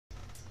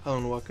Hello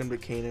and welcome to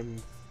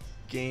Canaan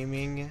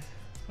Gaming.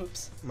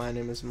 Oops. My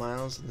name is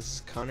Miles, and this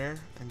is Connor,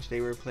 and today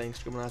we're playing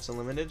Scribblenauts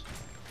Unlimited.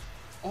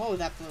 Oh,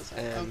 that blows up.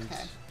 And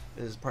Okay.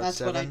 this is part That's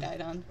 7. what I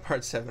died on.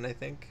 Part 7, I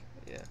think.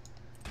 Yeah.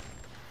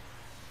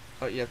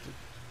 Oh, you have to...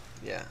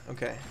 Yeah,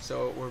 okay.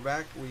 So, we're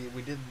back.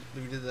 We did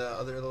the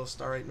other little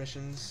Starlight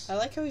missions. I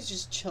like how he's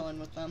just chilling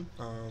with them.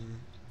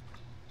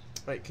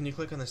 Wait, can you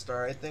click on the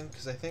Starlight thing?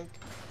 Because I think...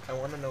 I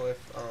want to know if,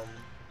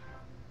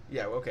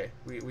 yeah, okay.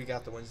 We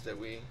got the ones that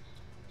we...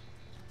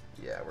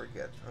 Yeah, we're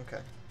good.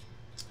 Okay.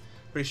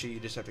 Pretty sure you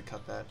just have to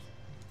cut that.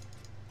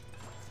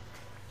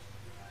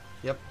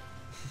 Yep.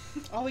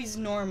 Always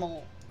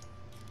normal.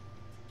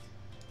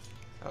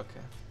 Okay.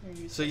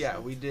 So yeah,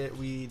 we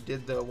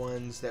did the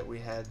ones that we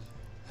had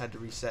to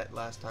reset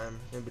last time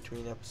in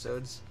between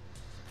episodes.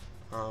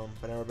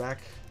 But now we're back,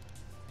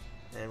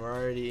 and we're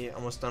already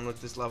almost done with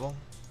this level.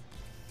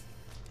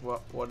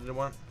 What did it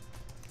want?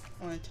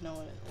 I wanted to know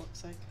what it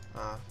looks like.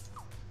 Oh.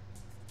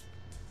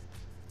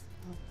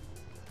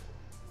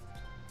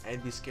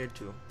 I'd be scared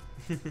too.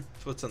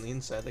 It's what's on the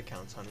inside that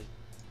counts, honey.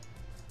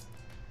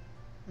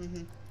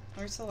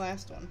 Where's the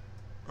last one?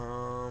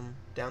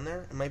 Down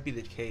there? It might be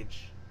the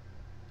cage.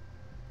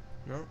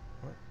 No?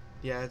 What?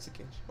 Yeah, it's a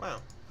cage.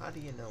 Wow. How do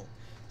you know?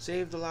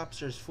 Save the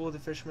lobsters. Fool the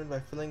fishermen by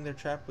filling their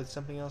trap with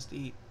something else to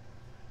eat.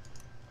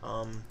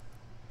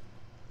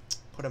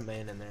 Put a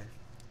man in there.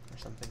 Or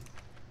something.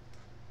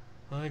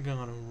 I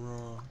got a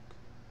rock.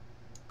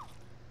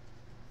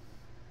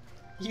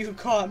 You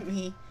caught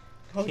me.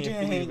 Oh, Can't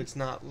dang. believe it's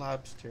not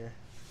lobster.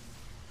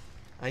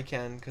 I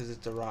can, because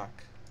it's a rock.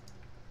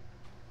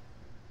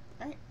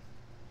 Alright.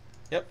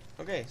 Yep.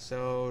 Okay,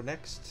 so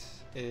next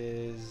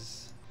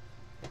is...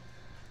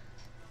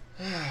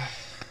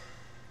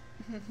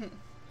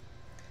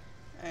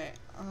 Alright,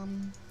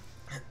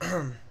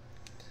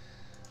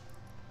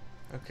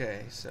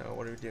 Okay, so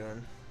what are we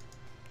doing?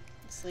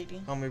 this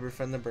lady. Help me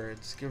befriend the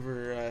birds. Give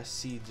her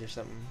seeds or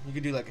something. You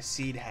could do like a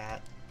seed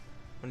hat.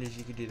 Wonder if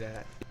you could do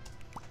that.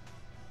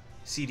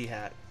 Seedy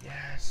hat.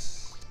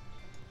 Yes.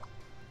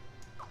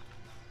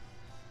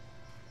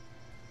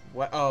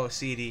 What? Oh,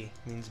 seedy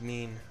means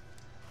mean.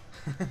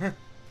 It's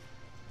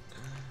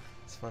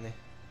funny.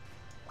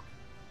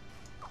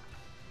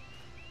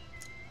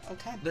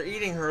 Okay. They're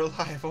eating her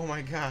alive. Oh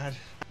my god.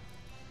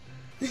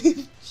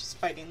 She's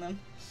fighting them.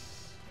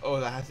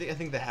 Oh, I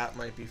think the hat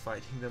might be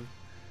fighting them.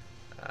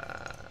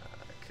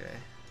 Okay.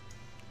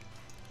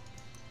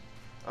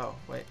 Oh,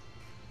 wait.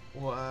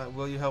 Well,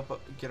 will you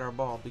help get our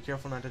ball? Be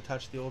careful not to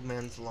touch the old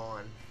man's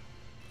lawn.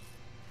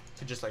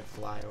 To just like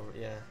fly over.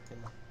 Yeah,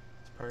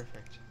 it's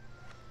perfect.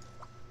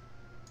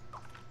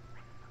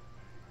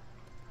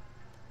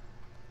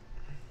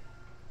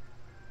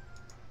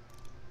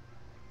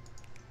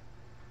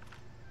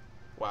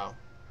 Wow.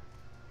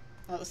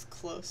 That was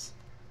close.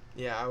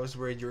 Yeah, I was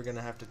worried you were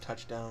gonna have to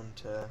touch down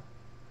to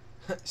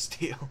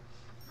steal.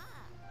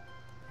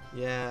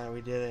 Yeah,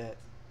 we did it.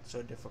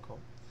 So difficult.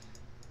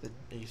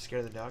 Are you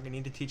scared of the dog? I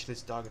need to teach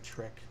this dog a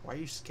trick. Why are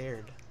you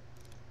scared?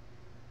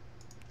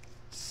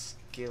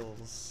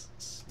 Skills.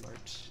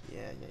 Smart.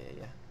 Yeah.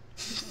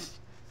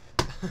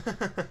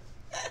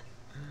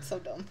 So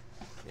dumb.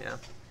 Yeah.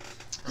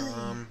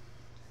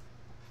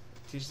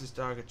 Teach this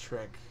dog a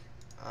trick.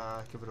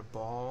 Give it a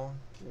ball.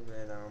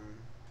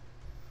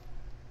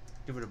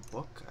 Give it a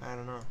book? I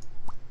don't know.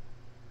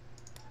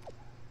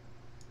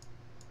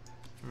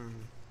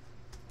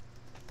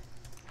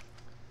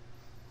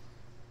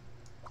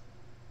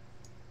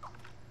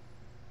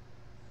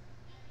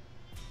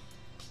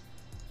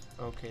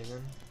 Okay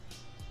then.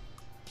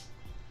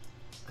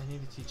 I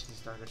need to teach this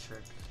dog a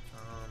trick.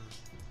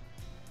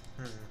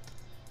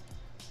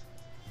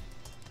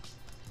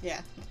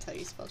 Yeah, that's how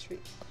you spell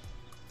treat.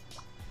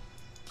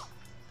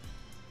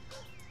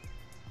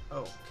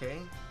 Okay,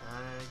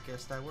 I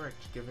guess that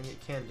worked. Giving it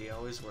candy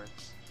always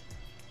works.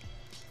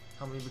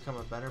 Help me become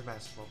a better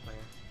basketball player.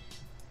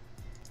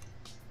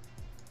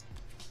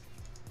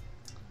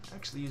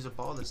 Actually use a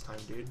ball this time,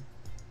 dude.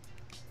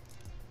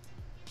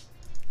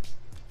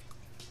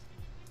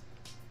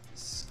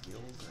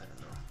 Skills, I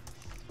don't know.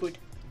 Good.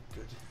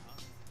 Good.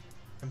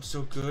 I'm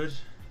so good.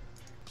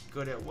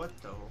 Good at what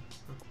though?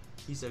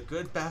 He's a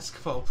good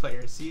basketball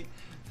player. See?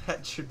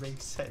 That should make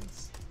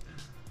sense.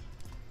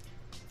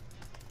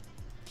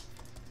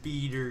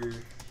 Beater.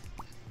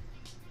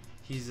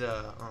 He's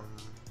a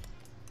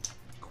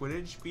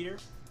Quidditch beater.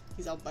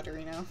 He's all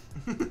buttery now.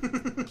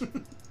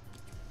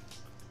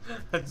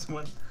 That's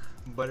one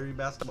buttery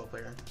basketball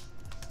player.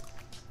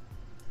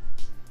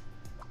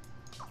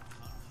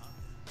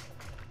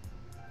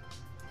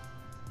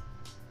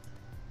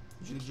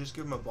 Did you just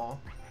give him a ball?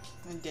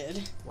 I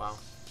did. Wow.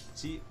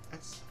 See,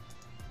 that's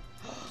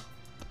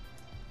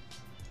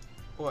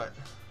what?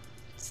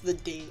 It's the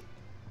date.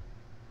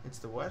 It's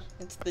the what?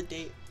 It's the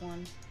date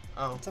one.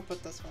 Oh. What's up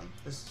with this one?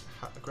 This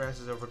grass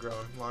is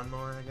overgrown.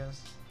 Lawnmower, I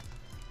guess.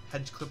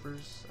 Hedge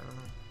clippers. I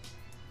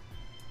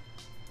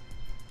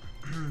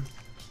don't know.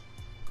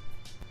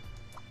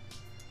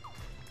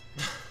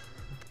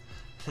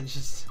 And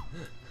just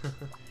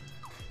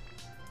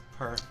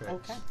perfect.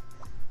 Okay.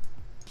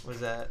 Was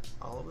that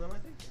all of them, I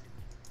think?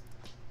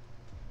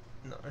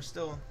 No, there's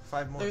still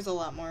 5 more. There's a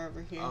lot more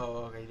over here.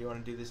 Oh, okay. Do you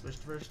want to do this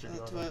first, or do you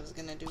That's want what I to... was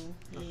gonna do.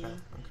 Okay, Yeah.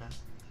 okay.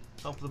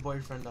 Help the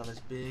boyfriend on his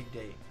big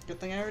date. Good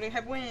thing I already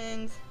have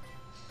wings.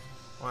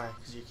 Why?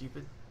 Because you're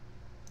Cupid?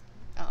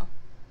 Oh.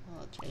 Well,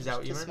 I'll change that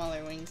what to you meant?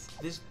 smaller wings.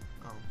 This...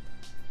 Oh.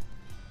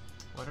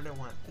 What did I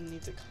want? It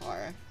needs a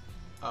car.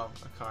 Oh,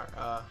 a car.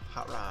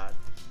 Hot rod.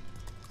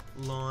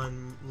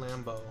 Lawn...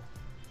 Lambo.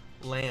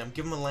 Lamb.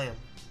 Give him a lamb.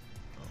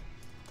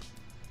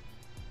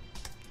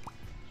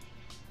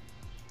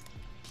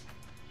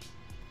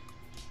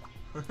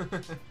 Oh.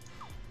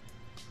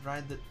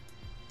 Ride the...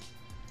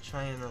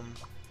 Try and,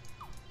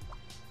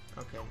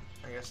 Okay,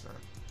 I guess not.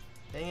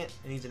 Dang it,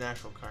 it needs an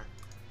actual car.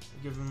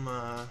 Give him,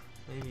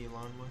 maybe a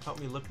lawnmower. Help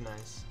me look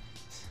nice.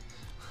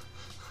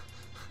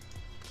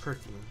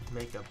 Perfume,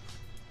 makeup.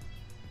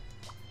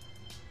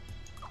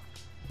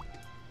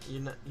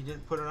 You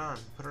didn't put it on.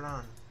 Put it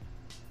on.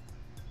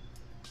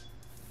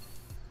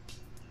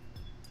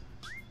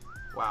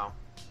 Wow,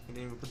 he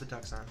didn't even put the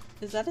tux on.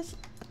 Is that his...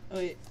 Oh,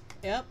 wait.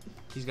 Yep.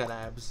 He's got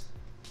abs.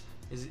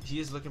 He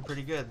is looking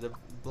pretty good. The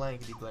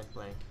blankety blank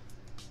blank.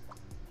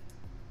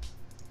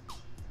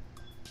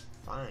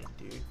 Fine,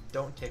 dude.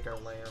 Don't take our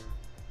lamb.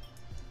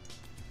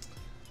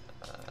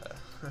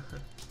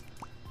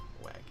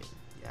 Wagon.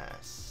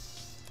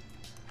 Yes.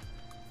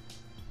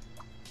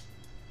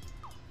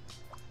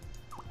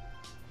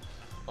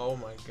 Oh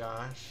my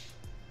gosh.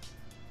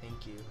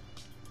 Thank you.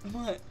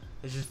 What?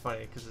 It's just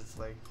funny because it's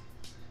like,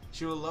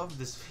 she will love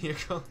this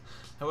vehicle.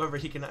 However,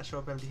 he cannot show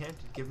up empty-handed.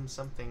 Give him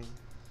something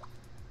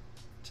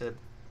to,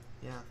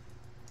 yeah.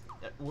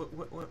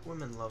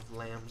 Women love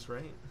lambs,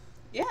 right?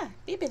 Yeah,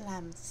 baby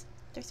lambs.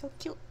 They're so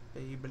cute.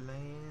 Baby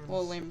lambs.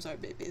 Well, lambs are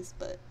babies,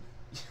 but...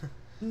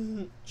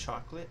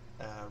 Chocolate,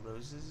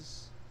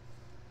 roses,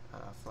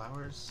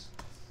 flowers,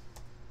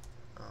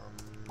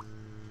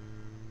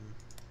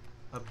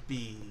 a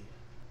bee.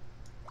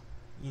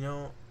 You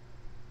know,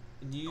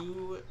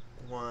 you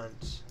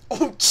want...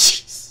 Oh,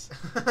 jeez!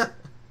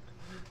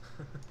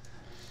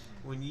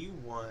 When you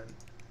want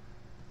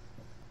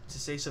to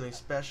say something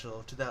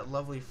special to that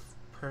lovely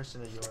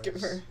person of yours,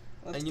 Give her.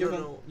 and you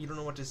don't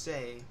know what to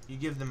say, you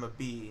give them a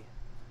bee.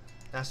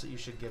 That's what you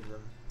should give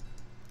them.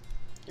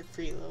 Your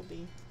free little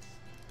bee.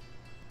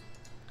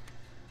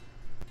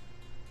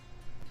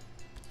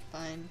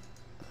 Fine.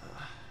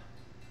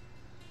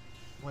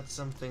 What's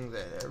something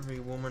that every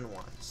woman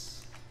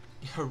wants?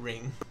 A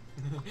ring.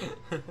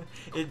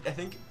 I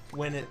think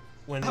when it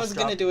I was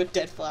gonna do a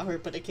dead flower,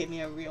 but it gave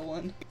me a real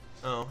one.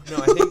 Oh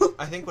no!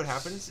 I think what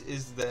happens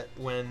is that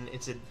when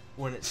it's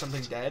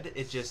something dead,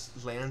 it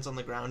just lands on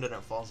the ground and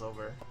it falls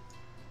over.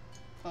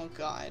 Oh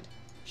God.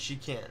 She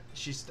can't.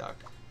 She's stuck.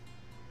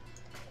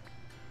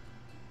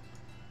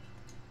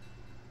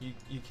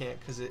 You can't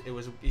because it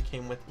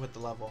came with the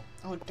level.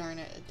 Oh darn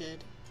it! It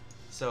did.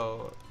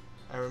 So,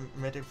 a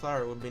romantic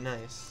flower would be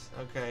nice.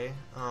 Okay.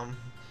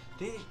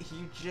 Didn't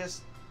you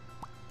just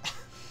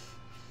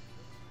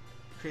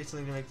create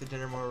something to make the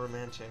dinner more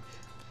romantic?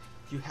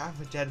 If you have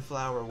a dead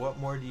flower, what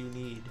more do you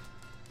need?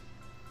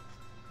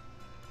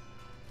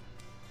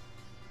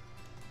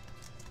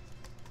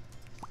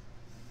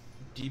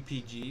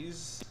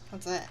 DPGs?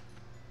 What's that?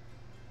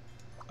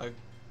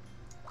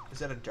 Is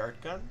that a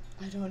dart gun?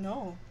 I don't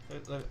know.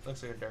 It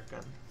looks like a dart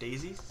gun.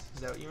 Daisies?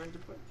 Is that what you meant to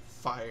put?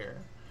 Fire.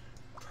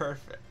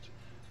 Perfect.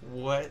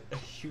 What are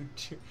you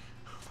do?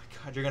 Oh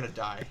my God, you're gonna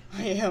die.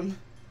 I am.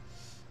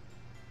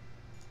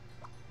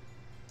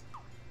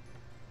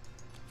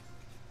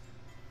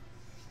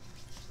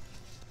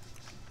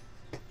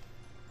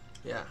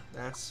 Yeah,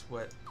 that's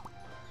what.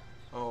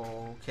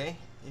 Okay,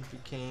 it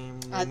became.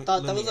 I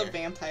thought that was a Lumiere.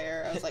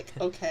 vampire. I was like,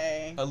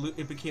 okay.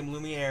 It became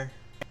Lumiere.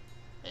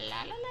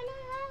 La la la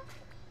la.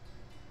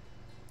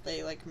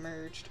 They like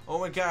merged. Oh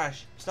my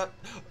gosh! Stop!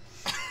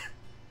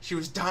 She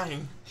was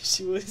dying.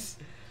 She was.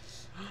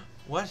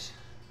 What?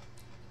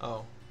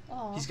 Oh,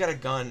 Aww. he's got a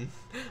gun.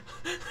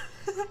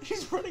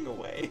 He's running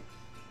away.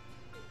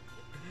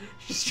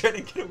 She's trying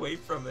to get away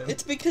from him.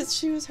 It's because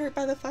she was hurt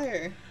by the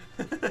fire.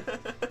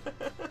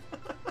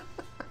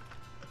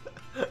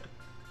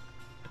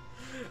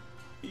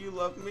 You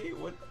love me?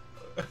 What?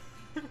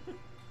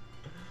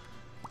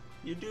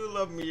 You do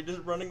love me, you're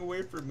just running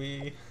away from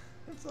me.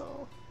 That's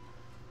all.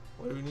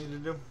 What do we need to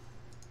do?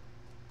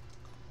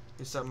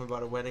 There's something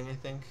about a wedding, I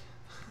think.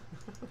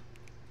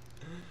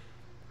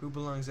 Who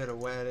belongs at a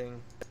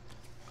wedding?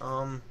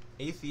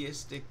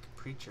 Atheistic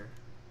preacher.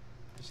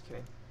 Just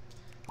kidding.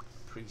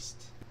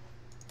 Priest.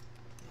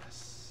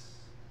 Yes.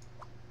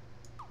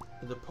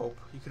 The Pope.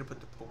 You could have put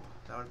the Pope.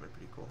 That would have been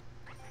pretty cool.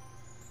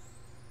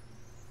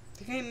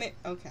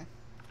 Okay.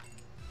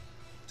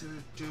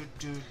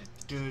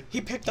 He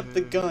He picked up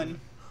the gun.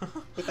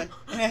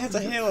 And it has a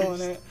halo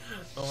on it.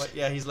 Oh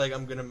yeah, he's like,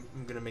 I'm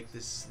gonna make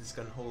this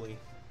gun holy.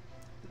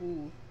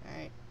 Ooh,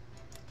 alright.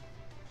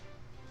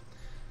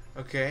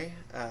 Okay,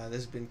 this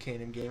has been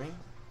K&M Gaming.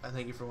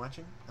 Thank you for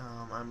watching.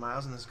 I'm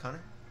Miles and this is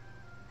Connor.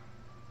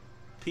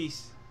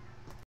 Peace.